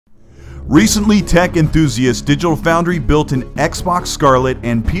Recently, tech enthusiast Digital Foundry built an Xbox Scarlett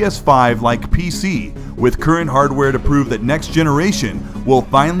and PS5-like PC with current hardware to prove that next generation will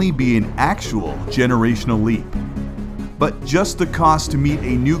finally be an actual generational leap. But just the cost to meet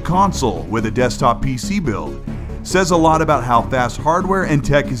a new console with a desktop PC build says a lot about how fast hardware and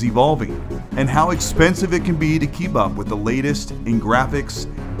tech is evolving and how expensive it can be to keep up with the latest in graphics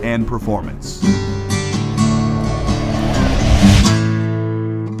and performance.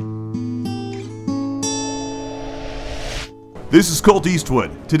 This is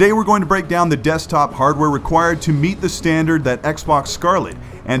Colteastwood. Today we're going to break down the desktop hardware required to meet the standard that Xbox Scarlett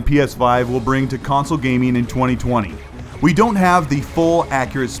and PS5 will bring to console gaming in 2020. We don't have the full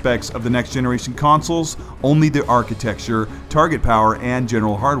accurate specs of the next generation consoles, only the architecture, target power, and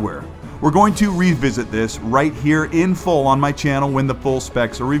general hardware. We're going to revisit this right here in full on my channel when the full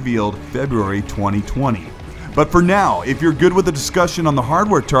specs are revealed February 2020. But for now, if you're good with the discussion on the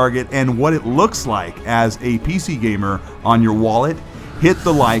hardware target and what it looks like as a PC gamer on your wallet, hit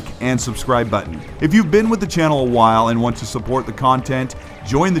the like and subscribe button. If you've been with the channel a while and want to support the content,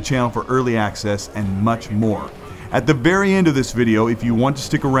 join the channel for early access and much more. At the very end of this video, if you want to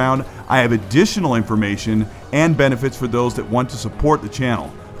stick around, I have additional information and benefits for those that want to support the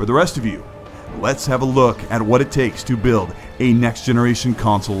channel. For the rest of you, let's have a look at what it takes to build a next generation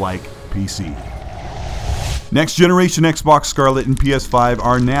console-like PC. Next generation Xbox Scarlett and PS5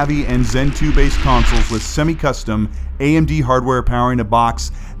 are Navi and Zen 2 based consoles with semi-custom AMD hardware powering a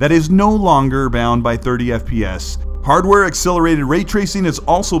box that is no longer bound by 30 FPS. Hardware accelerated ray tracing has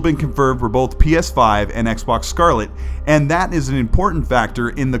also been confirmed for both PS5 and Xbox Scarlett, and that is an important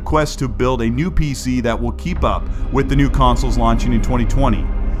factor in the quest to build a new PC that will keep up with the new consoles launching in 2020.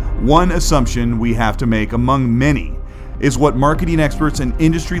 One assumption we have to make among many is what marketing experts and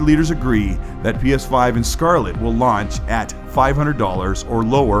industry leaders agree that PS5 and Scarlett will launch at $500 or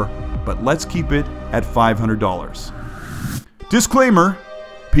lower, but let's keep it at $500. Disclaimer: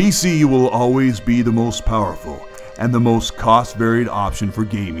 PC will always be the most powerful and the most cost-varied option for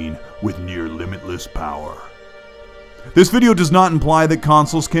gaming with near limitless power. This video does not imply that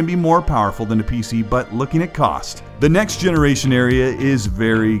consoles can be more powerful than a PC, but looking at cost, the next generation area is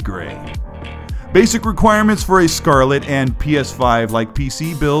very gray. Basic requirements for a Scarlett and PS5-like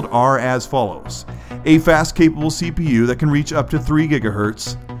PC build are as follows: a fast capable CPU that can reach up to 3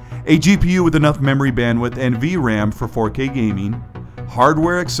 GHz, a GPU with enough memory bandwidth and VRAM for 4K gaming,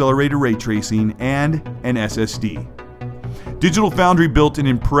 hardware accelerated ray tracing, and an SSD. Digital Foundry built an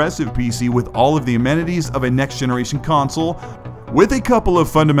impressive PC with all of the amenities of a next generation console, with a couple of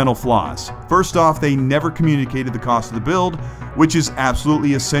fundamental flaws. First off, they never communicated the cost of the build, which is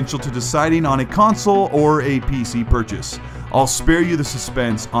absolutely essential to deciding on a console or a PC purchase. I'll spare you the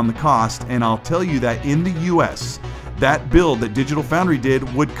suspense on the cost, and I'll tell you that in the US, that build that Digital Foundry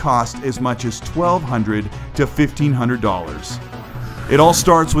did would cost as much as $1,200 to $1,500. It all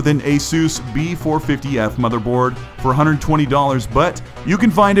starts with an Asus B450F motherboard for $120, but you can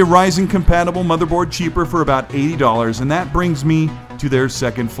find a Ryzen compatible motherboard cheaper for about $80, and that brings me to their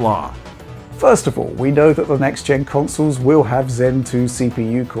second flaw. First of all, we know that the next-gen consoles will have Zen 2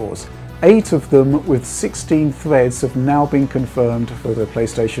 CPU cores. 8 of them with 16 threads have now been confirmed for the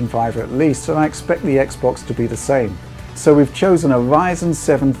PlayStation 5 at least, and I expect the Xbox to be the same. So we've chosen a Ryzen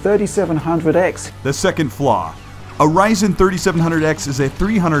 7 3700X. The second flaw: a Ryzen 3700X is a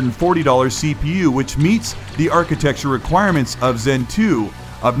 $340 CPU, which meets the architecture requirements of Zen 2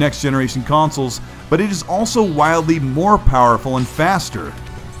 of next-generation consoles, but it is also wildly more powerful and faster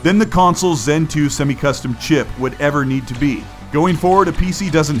than the console's Zen 2 semi-custom chip would ever need to be. Going forward, a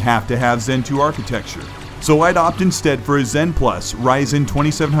PC doesn't have to have Zen 2 architecture, so I'd opt instead for a Zen Plus Ryzen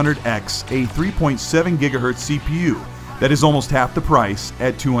 2700X, a 3.7 GHz CPU that is almost half the price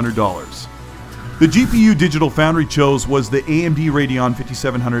at $200. The GPU Digital Foundry chose was the AMD Radeon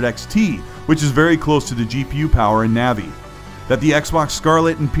 5700 XT, which is very close to the GPU power in Navi that the Xbox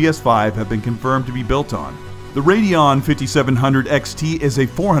Scarlett and PS5 have been confirmed to be built on. The Radeon 5700 XT is a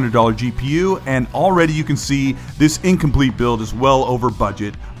 $400 GPU, and already you can see this incomplete build is well over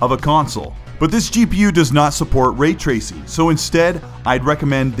budget of a console. But this GPU does not support ray tracing, so instead I'd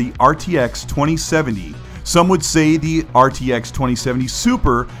recommend the RTX 2070. Some would say the RTX 2070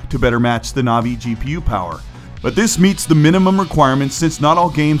 Super to better match the Navi GPU power. But this meets the minimum requirements since not all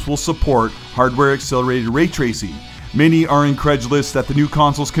games will support hardware accelerated ray tracing. Many are incredulous that the new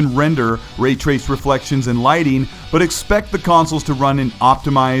consoles can render ray trace reflections and lighting, but expect the consoles to run an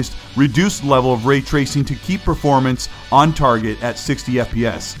optimized, reduced level of ray tracing to keep performance on target at 60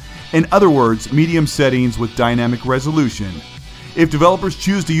 FPS. In other words, medium settings with dynamic resolution. if developers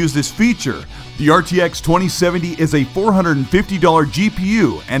choose to use this feature. The RTX 2070 is a $450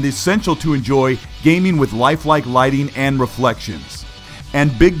 GPU and essential to enjoy gaming with lifelike lighting and reflections.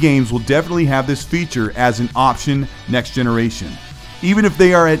 And big games will definitely have this feature as an option next generation. Even if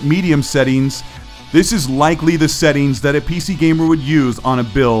they are at medium settings, this is likely the settings that a PC gamer would use on a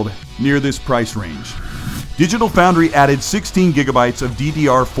build near this price range. Digital Foundry added 16 GB of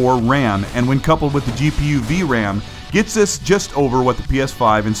DDR4 RAM, and when coupled with the GPU VRAM, gets us just over what the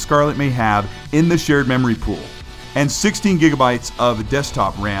PS5 and Scarlett may have in the shared memory pool. And 16 GB of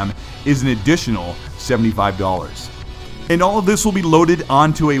desktop RAM is an additional $75. And all of this will be loaded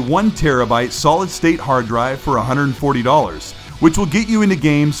onto a 1 TB solid-state hard drive for $140, which will get you into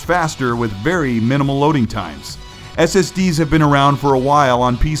games faster with very minimal loading times. SSDs have been around for a while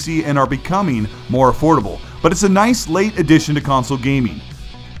on PC and are becoming more affordable, but it's a nice late addition to console gaming.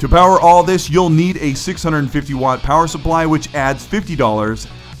 To power all this, you'll need a 650 watt power supply, which adds $50.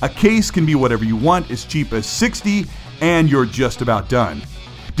 A case can be whatever you want, as cheap as $60, and you're just about done.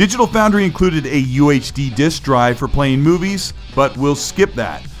 Digital Foundry included a UHD disk drive for playing movies, but we'll skip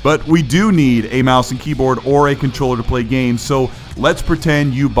that. But we do need a mouse and keyboard or a controller to play games, so let's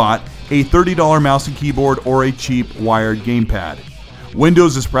pretend you bought a $30 mouse and keyboard or a cheap wired gamepad.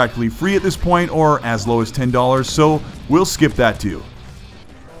 Windows is practically free at this point, or as low as $10, so we'll skip that too.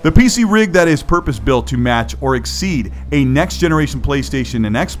 The PC rig that is purpose-built to match or exceed a next-generation PlayStation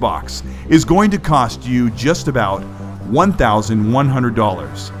and Xbox is going to cost you just about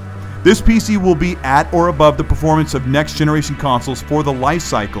 $1,100. This PC will be at or above the performance of next-generation consoles for the life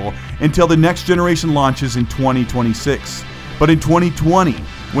cycle until the next generation launches in 2026. But in 2020,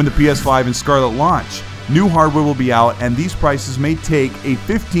 when the PS5 and Scarlett launch, new hardware will be out, and these prices may take a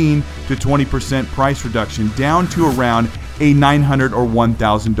 15 to 20% price reduction down to around a $900 or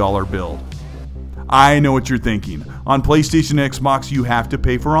 $1,000 build. I know what you're thinking. On PlayStation and Xbox, you have to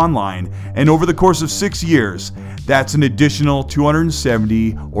pay for online, and over the course of 6 years, that's an additional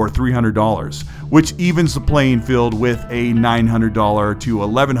 $270 or $300, which evens the playing field with a $900 to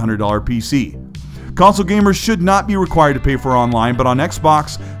 $1,100 PC. Console gamers should not be required to pay for online, but on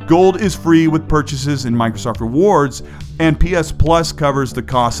Xbox, Gold is free with purchases and Microsoft Rewards, and PS Plus covers the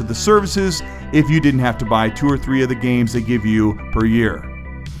cost of the services if you didn't have to buy 2 or 3 of the games they give you per year.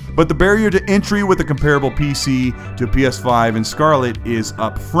 But the barrier to entry with a comparable PC to PS5 and Scarlett is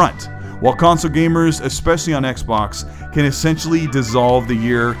up front, while console gamers, especially on Xbox, can essentially dissolve the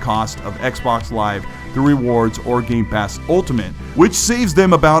year cost of Xbox Live through rewards or Game Pass Ultimate, which saves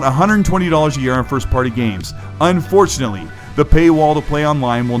them about $120 a year on first-party games. Unfortunately, the paywall to play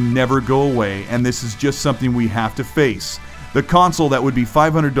online will never go away, and this is just something we have to face. The console that would be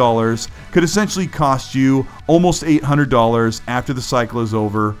 $500 could essentially cost you almost $800 after the cycle is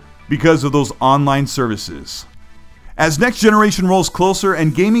over because of those online services. As next generation rolls closer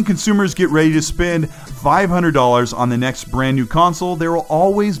and gaming consumers get ready to spend $500 on the next brand new console, there will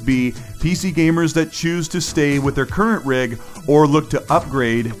always be PC gamers that choose to stay with their current rig or look to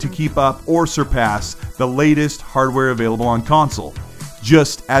upgrade to keep up or surpass the latest hardware available on console.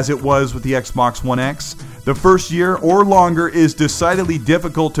 Just as it was with the Xbox One X, the first year or longer is decidedly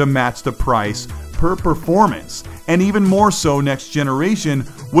difficult to match the price per performance, and even more so next generation,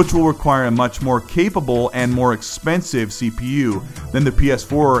 which will require a much more capable and more expensive CPU than the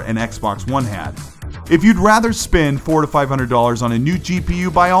PS4 and Xbox One had. If you'd rather spend $400 to $500 on a new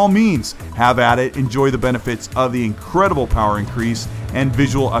GPU, by all means, have at it, enjoy the benefits of the incredible power increase and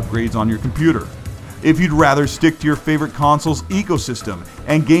visual upgrades on your computer. If you'd rather stick to your favorite console's ecosystem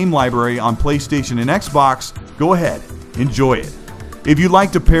and game library on PlayStation and Xbox, go ahead, enjoy it. If you'd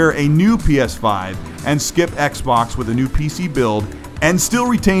like to pair a new PS5 and skip Xbox with a new PC build and still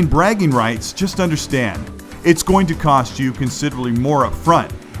retain bragging rights, just understand, it's going to cost you considerably more up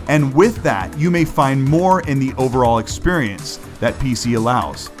front, and with that, you may find more in the overall experience that PC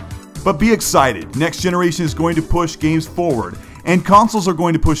allows. But be excited, next generation is going to push games forward, and consoles are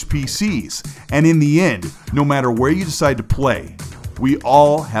going to push PCs, and in the end, no matter where you decide to play, we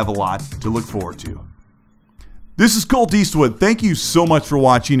all have a lot to look forward to. This is Colteastwood. Thank you so much for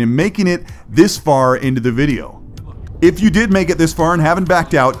watching and making it this far into the video. If you did make it this far and haven't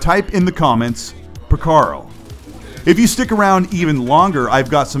backed out, type in the comments, Picaro. If you stick around even longer, I've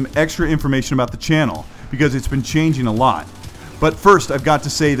got some extra information about the channel because it's been changing a lot. But first, I've got to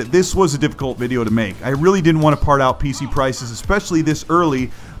say that this was a difficult video to make. I really didn't want to part out PC prices, especially this early,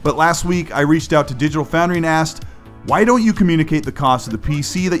 but last week I reached out to Digital Foundry and asked, why don't you communicate the cost of the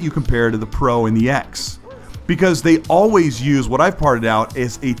PC that you compare to the Pro and the X? Because they always use what I've parted out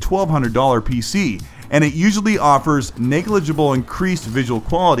as a $1,200 PC, and it usually offers negligible increased visual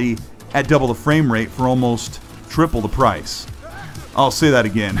quality at double the frame rate for almost triple the price. I'll say that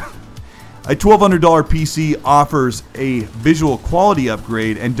again. A $1,200 PC offers a visual quality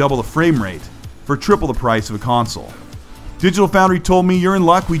upgrade and double the frame rate for triple the price of a console. Digital Foundry told me, "You're in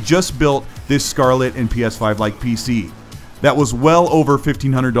luck, we just built this Scarlett and PS5-like PC. That was well over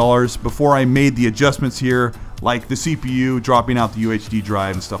 $1,500 before I made the adjustments here, like the CPU, dropping out the UHD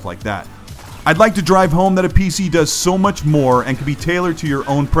drive and stuff like that. I'd like to drive home that a PC does so much more and can be tailored to your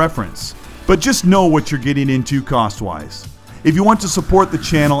own preference. But just know what you're getting into cost-wise. If you want to support the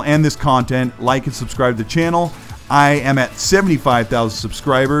channel and this content, like and subscribe to the channel. I am at 75,000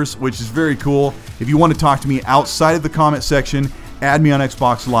 subscribers, which is very cool. If you want to talk to me outside of the comment section, add me on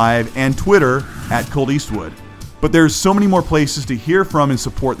Xbox Live and Twitter at Colteastwood. But there's so many more places to hear from and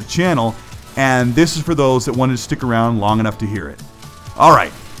support the channel, and this is for those that wanted to stick around long enough to hear it.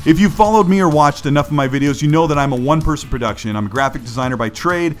 Alright, if you've followed me or watched enough of my videos, you know that I'm a one-person production. I'm a graphic designer by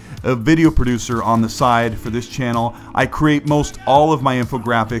trade, a video producer on the side for this channel. I create most all of my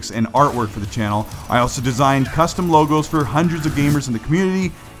infographics and artwork for the channel. I also designed custom logos for hundreds of gamers in the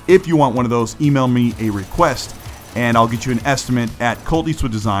community. If you want one of those, email me a request and I'll get you an estimate at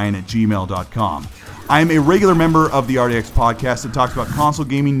colteastwooddesign@gmail.com. I'm a regular member of the RDX podcast that talks about console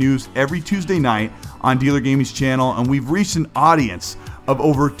gaming news every Tuesday night on Dealer Gaming's channel, and we've reached an audience of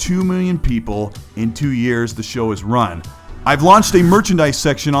over 2 million people in 2 years the show has run. I've launched a merchandise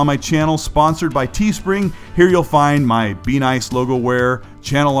section on my channel sponsored by Teespring. Here you'll find my Be Nice logo wear,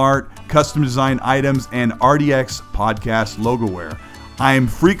 channel art, custom design items, and RDX podcast logo wear. I am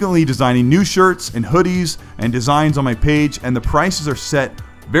frequently designing new shirts and hoodies and designs on my page, and the prices are set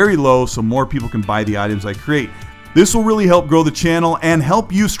very low so more people can buy the items I create. This will really help grow the channel and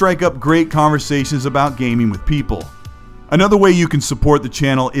help you strike up great conversations about gaming with people. Another way you can support the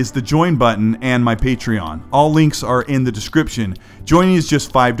channel is the join button and my Patreon. All links are in the description. Joining is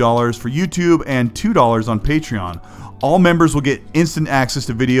just $5 for YouTube and $2 on Patreon. All members will get instant access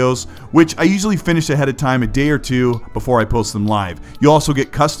to videos, which I usually finish ahead of time a day or two before I post them live. You'll also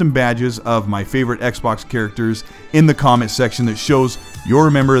get custom badges of my favorite Xbox characters in the comment section that shows you're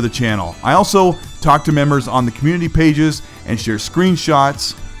a member of the channel. I also talk to members on the community pages and share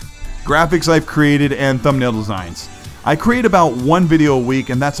screenshots, graphics I've created, and thumbnail designs. I create about one video a week,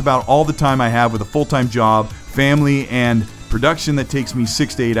 and that's about all the time I have with a full-time job, family, and production that takes me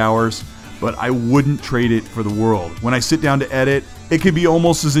 6 to 8 hours, but I wouldn't trade it for the world. When I sit down to edit, it can be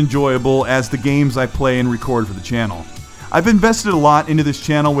almost as enjoyable as the games I play and record for the channel. I've invested a lot into this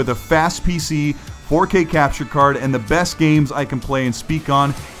channel with a fast PC, 4K capture card, and the best games I can play and speak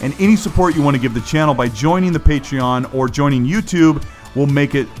on, and any support you want to give the channel by joining the Patreon or joining YouTube will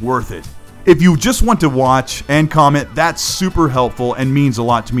make it worth it. If you just want to watch and comment, that's super helpful and means a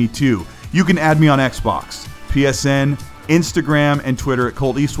lot to me too. You can add me on Xbox, PSN, Instagram, and Twitter at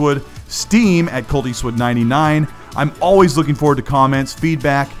Colteastwood, Steam at Colteastwood99. I'm always looking forward to comments,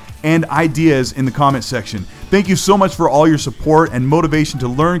 feedback, and ideas in the comment section. Thank you so much for all your support and motivation to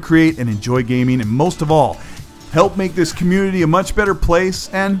learn, create, and enjoy gaming, and most of all, help make this community a much better place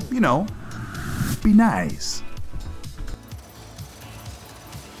and, you know, be nice.